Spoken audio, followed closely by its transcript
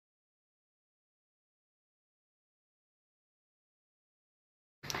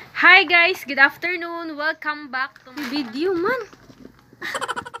Hi guys, good afternoon. Welcome back to my video man.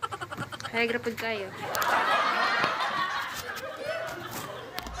 Kaya grapod kayo.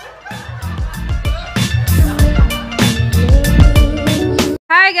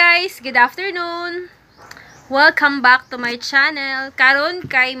 Hi guys, good afternoon. Welcome back to my channel. Karon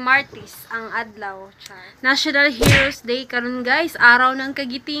kay Martis ang adlaw. National Heroes Day karon guys, araw ng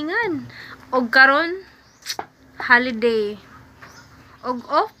kagitingan. Og karon holiday. Og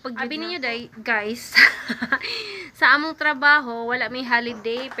off pag abi ninyo guys. Sa among trabaho wala may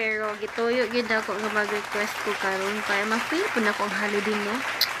holiday pero gituyo gyud ako nga mag-request ko karon kaya ma-feel pud nako ang holiday no.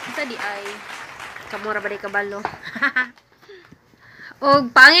 Sa di ay kamura ba day kabalo. Og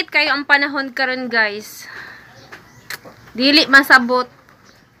pangit kayo ang panahon karon guys. Dili masabot.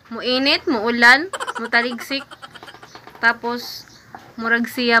 Muinit, muulan, mutaligsik. Tapos murag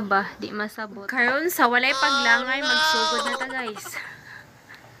siya ba, di masabot. Karon sa walay paglangay magsugod na ta guys.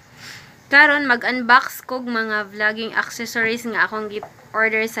 Karon mag-unbox kog mga vlogging accessories nga akong gift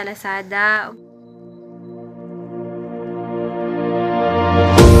order sa Lazada.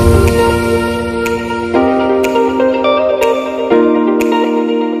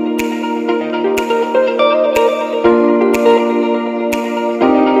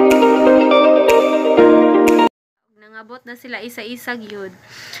 Nangabot na sila isa-isa gyud.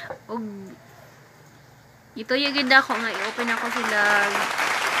 Og ito yung gid ako nga i-open ako sila.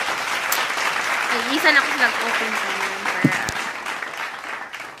 Ay, isa na ako sila open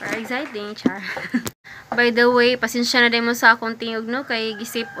para exciting, char. By the way, pasensya na din mo sa akong tingog, no? Kay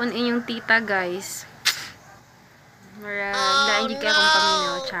gisipon inyong tita, guys. Marag, dahil hindi kayo akong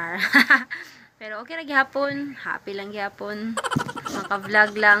paminaw, char. Pero okay na gihapon. Happy lang gihapon.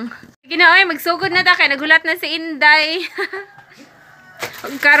 Maka-vlog lang. Sige na, oy, magsugod na ta. Kaya nagulat na si Inday.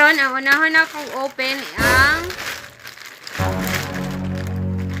 Karon ang unahon akong open ang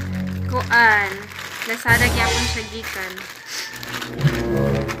kuan. Lazada gyapon siya gikan.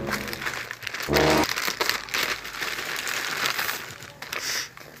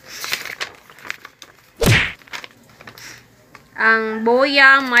 Ang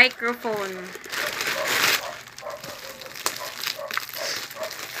Boya Microphone.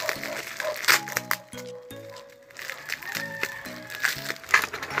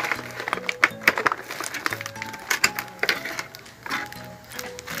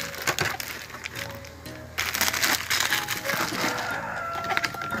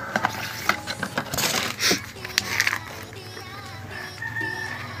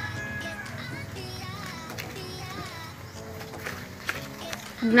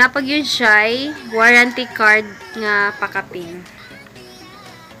 Napag yun siya warranty card nga pakapin.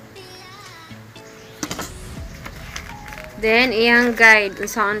 Then iyang guide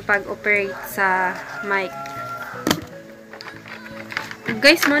saan pag-operate sa mic.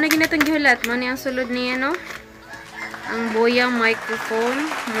 Guys, mo na ginatong gihulat mo ni ang sulod niya no. Ang Boya Microphone,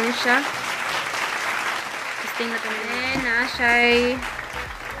 mo siya. Testing na to. Then na siya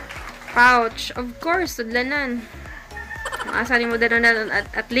pouch, of course, sudlanan. Asa ni mo danon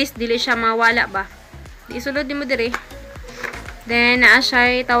at least dili siya mawala ba. Di sulod ni mo dire. Then naa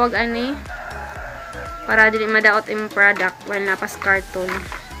siya tawag ani para dili madaot imong product while napas karton.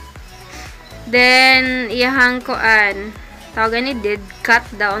 Then iyahang kuan tawag ani dead cut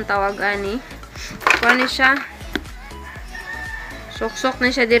daon tawag ani. Kuan ni siya. Sok-sok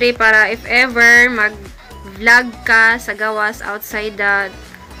na siya dire para if ever mag-vlog ka sa gawas outside the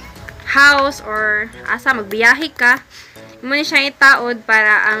house or asa magbiyahe ka. Mo ni siya itaod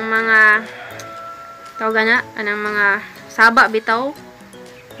para ang mga tawag na anang mga saba bitaw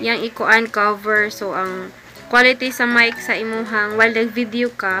yang ikuan cover so ang quality sa mic sa imuhang while nag-video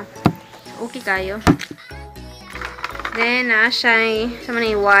ka okay kayo. Then na siya sa man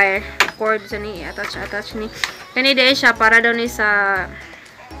wire cord sa ni attach ni kani dai siya para daw ni sa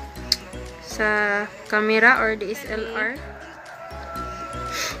camera or DSLR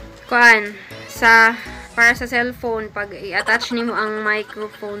kuan sa para sa cellphone pag i-attach nimo ang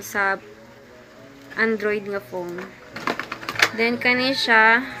microphone sa Android nga phone. Then kani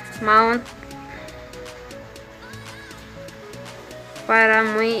siya mount para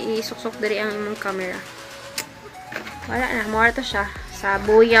mo isuksok diri ang imong camera. Wala na, mo to siya sa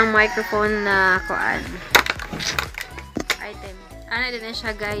Boya Microphone na kuan item. Ana din na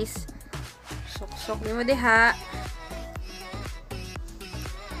siya guys. Suksok nimo diha.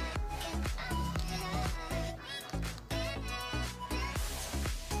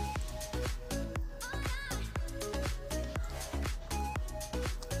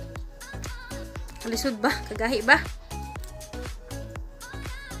 Lisod ba? Kagahi ba?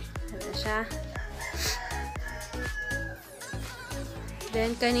 Ano siya?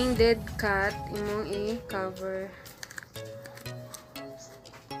 Then kaning dead cat imong i-cover.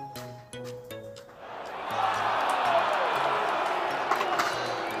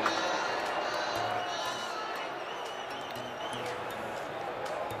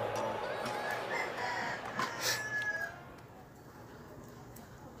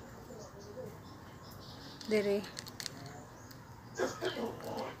 Dire.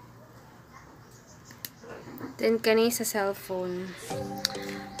 Then kani sa cellphone.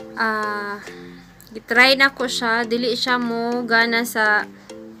 Gitry na ko siya, dili siya mo gana sa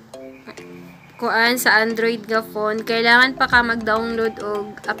kuan sa Android nga phone. Kailangan pa ka mag-download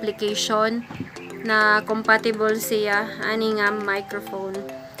og application na compatible siya ani nga microphone.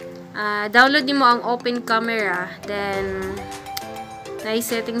 Download nimo ang open camera, then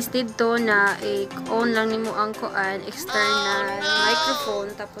settings dito na i-on lang nimo ang kuan external microphone,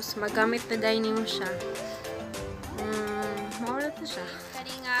 tapos magamit na dai nimo siya. Maulat na siya.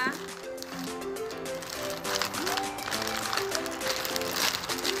 Kani nga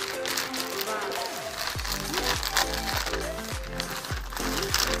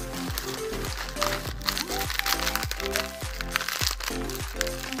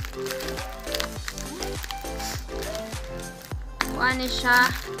ano siya?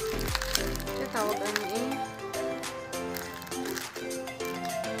 Ito tawag ano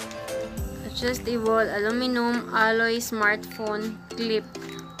adjustable aluminum alloy smartphone clip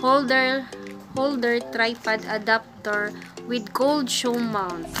holder tripod adapter with cold show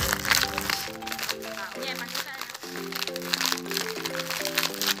mount.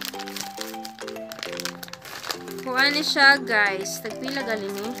 Kung ano siya guys, tagpila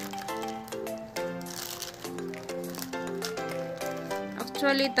galing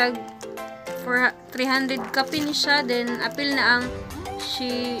actually tag for 300 kapi ni siya, then apil na ang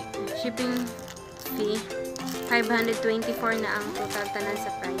shipping fee 524 na ang total tanan sa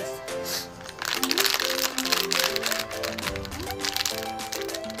price.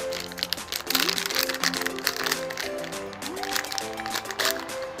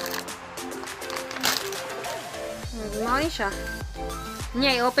 Mao ni siya.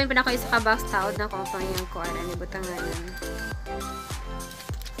 Nya i-open pa na ko isa ka box, taod na ko pang yang kuan ani butanganan.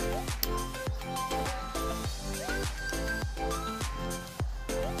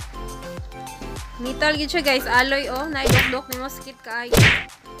 Metal gid siya guys, alloy naidokdok ni mo sakit kaayo.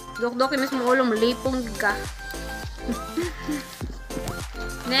 Dokdok ni mo ulo lipong ka.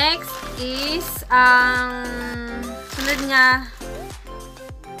 Next is ang sunod nga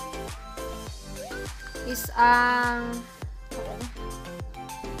is ang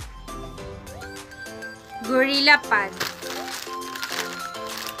Gorilla Pad.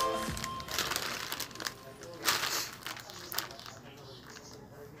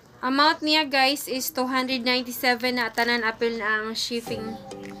 Amount niya guys is 297 na tanan apil na ang shipping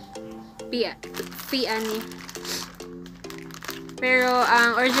fee ani. Pero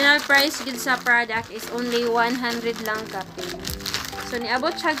ang original price gid sa product is only 100 lang kapi. So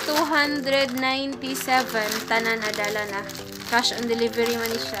niabot siya 297 tanan adala na. Cash on delivery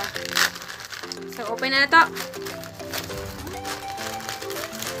man ni siya. So open na to.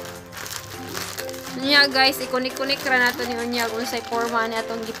 Nya guys, ikunik-kunik ra nato ni unya kung say forma ni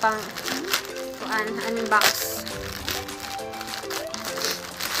atong gipang kuan unbox.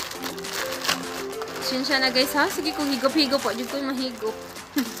 Sinsya na guys ha, sige kung higop-higop po, jud ko mahigop.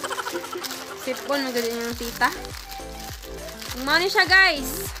 Sipon magad yung tita. Umani siya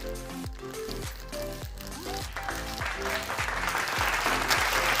guys.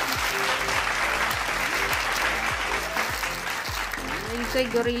 Ayun kay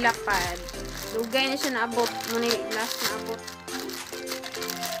Gorilla Pad. Lugay na siya naabot. Muna last naabot.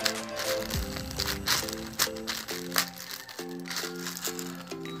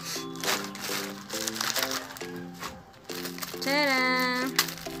 Tada!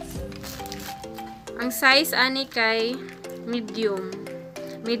 Ang size ani kay medium.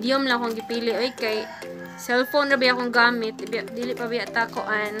 Medium lang akong gipili. Oy, kay cellphone na ba akong gamit. Dili pa ba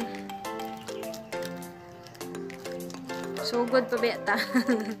takoan. So good pa ba ta.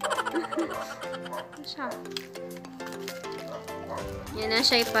 Siya. Yan na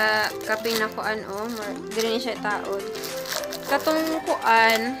siya ipa kapin na kuan dili siya taod. Katong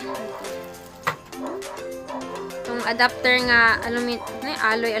kuan tong adapter nga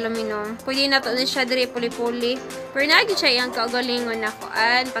alloy aluminum. Pwede na to siya diri puli-puli. Pero nagi siya yang kaugalingon na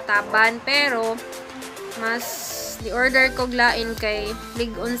kuan pataban, pero mas di order ko glain kay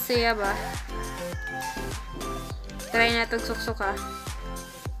lig-on siya ba. Try na tong suksok ha.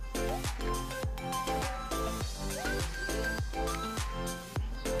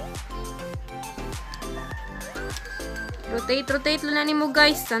 Rotate lang na ni mo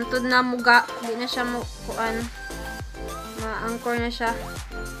guys. Santod na muga. Hindi na siya mo kuan. Ma-anchor na siya.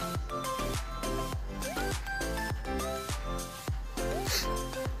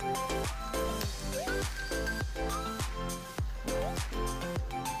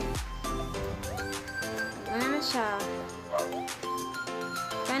 Ano na siya?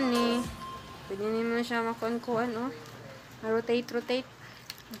 Kani. Pwede naman siya makuan-kuan, oh. Rotate.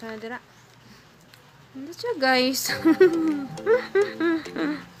 Dira. Ano siya, guys?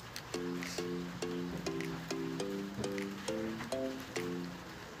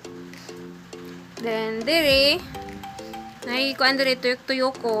 Then, diri. Kuan diri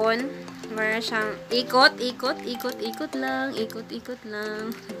tuyok-tuyokon. Mara siyang ikot lang.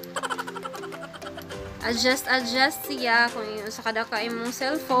 Adjust siya kung yung sa kada ka imong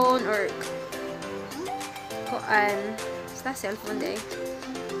cellphone or kuan. Basta cellphone day.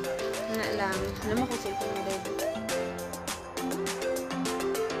 Nga lang. Alam mo kung cellphone mo day.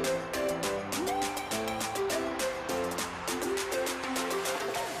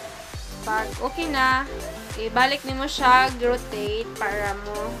 Pag okay na, ibalik nimo siya, rotate para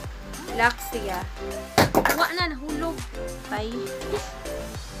mo lock siya. Wa na, nahulog. Tay.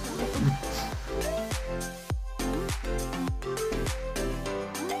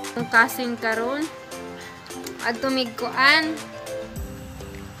 Ang casing karon at tumigkuan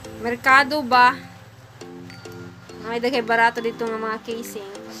merkado ba may daghay barato dito nga mga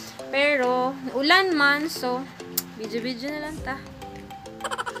casing, pero ulan man, so video na lang ta.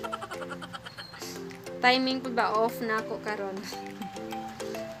 Timing po ba off na ako karon.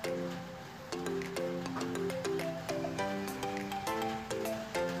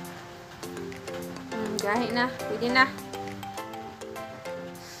 Gahi na, pwede na.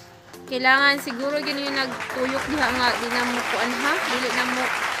 Kailangan siguro gini yung nagtuyok diha nga di na mo kuan ha, dili na mo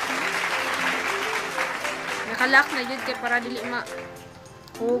nakalak na jud kay para dili ma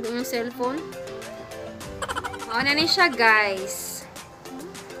hug yung cellphone. Mao na ni siya, guys.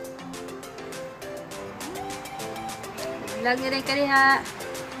 Vlog na rin ka diha.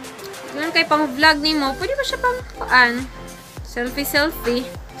 Doon kay pang vlog nimo, pwede ba siya pang kuan? Selfie.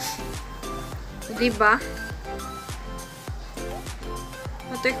 Diba?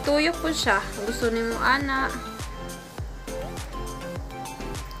 Matuyok po siya. Gusto nimo ana.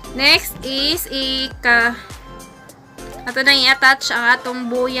 Next is ato na i-attach ang atong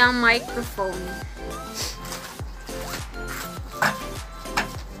Boya Microphone.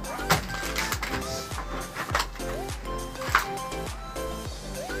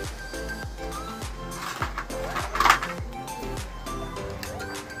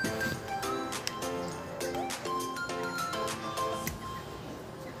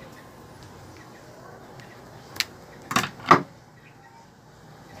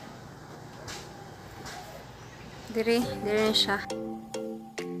 Dire siya.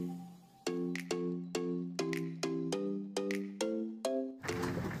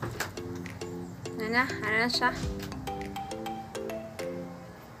 Ano siya?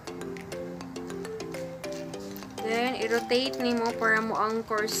 Then, i-rotate nimo para mo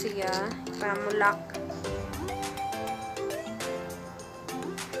anchor siya, para mo lock.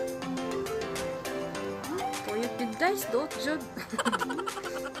 Tuyok yun, guys. Dot jud.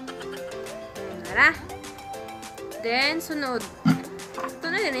 Nara. Then, sunod. Ito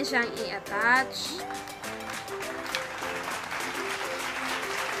na din siyang i-attach.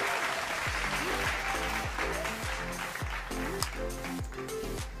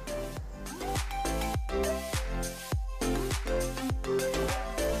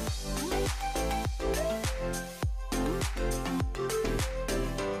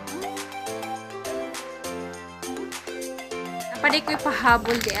 Napadi ko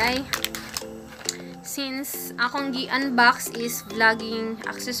ipahabol di ay. Since akong gi-unbox is vlogging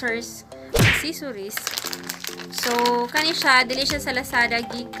accessories. So, kani siya, dili siya sa LAZADA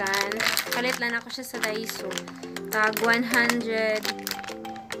gikan. Palit lang ako siya sa Daiso. Tag 100.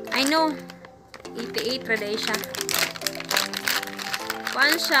 I know. 88 raday siya.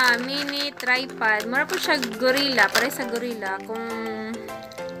 Kuan siya, mini tripod. Mura po siya gorilla, pare sa gorilla. Kung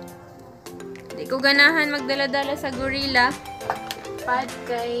di ko ganahan magdala-dala sa gorilla, pad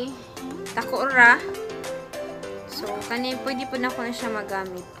kay takora. So, kani pwede po na ko na siya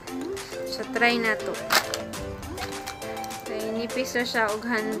magamit. So, try na to. Okay, nipis na siya og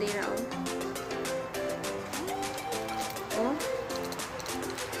handy na, oh. Oh.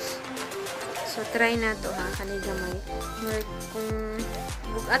 So, try na to, ha, kani gamay. Kung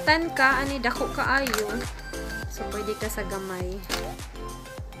bugatan ka, ani dako kaayo. So, pwede ka sa gamay.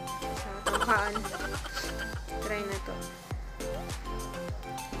 So, tungkaan. Try na to.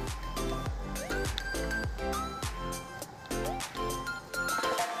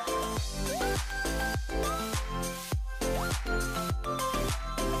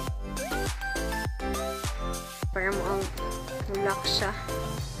 black siya.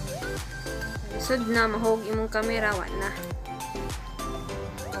 Lisod na, mahog imong camera, wala na.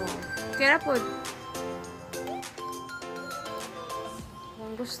 Oh, kaya po.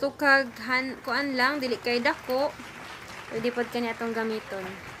 Kung gusto kag kuan lang, dili kay dako, pwede pod kanya itong gamiton.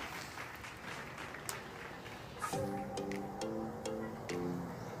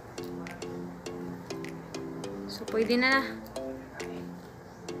 So, pwede na.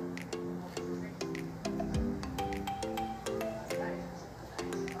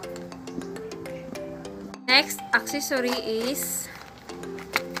 Next accessory is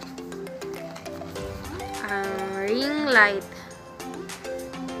ring light.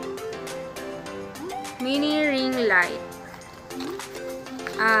 Mini ring light.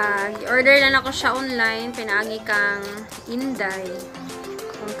 I-order lang ako siya online. Pinaagi kang Inday.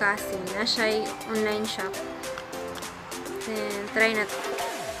 Kung kasi. Na siya online shop. Then, try na to.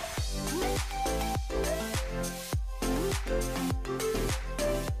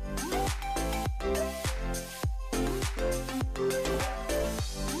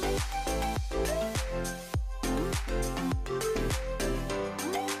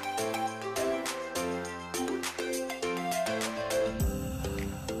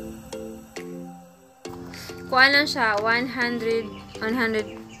 Kuha lang siya, 180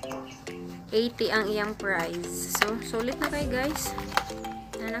 ang iyang price. So, sulit na kayo guys.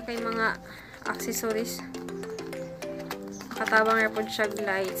 Na kay mga accessories. Katabang airpod siya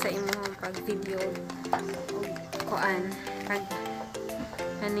light sa imong pag video. Kuan. Pag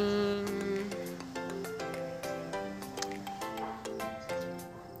kaning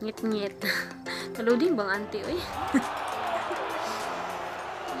ngit-ngit. Taluding bang auntie, oy?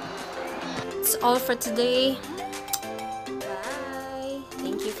 That's all for today. Bye!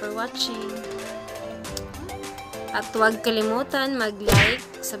 Thank you for watching. At huwag kalimutan mag-like,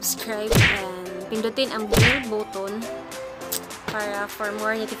 subscribe, and pindutin ang bell button para for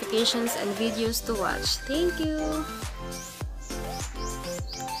more notifications and videos to watch. Thank you!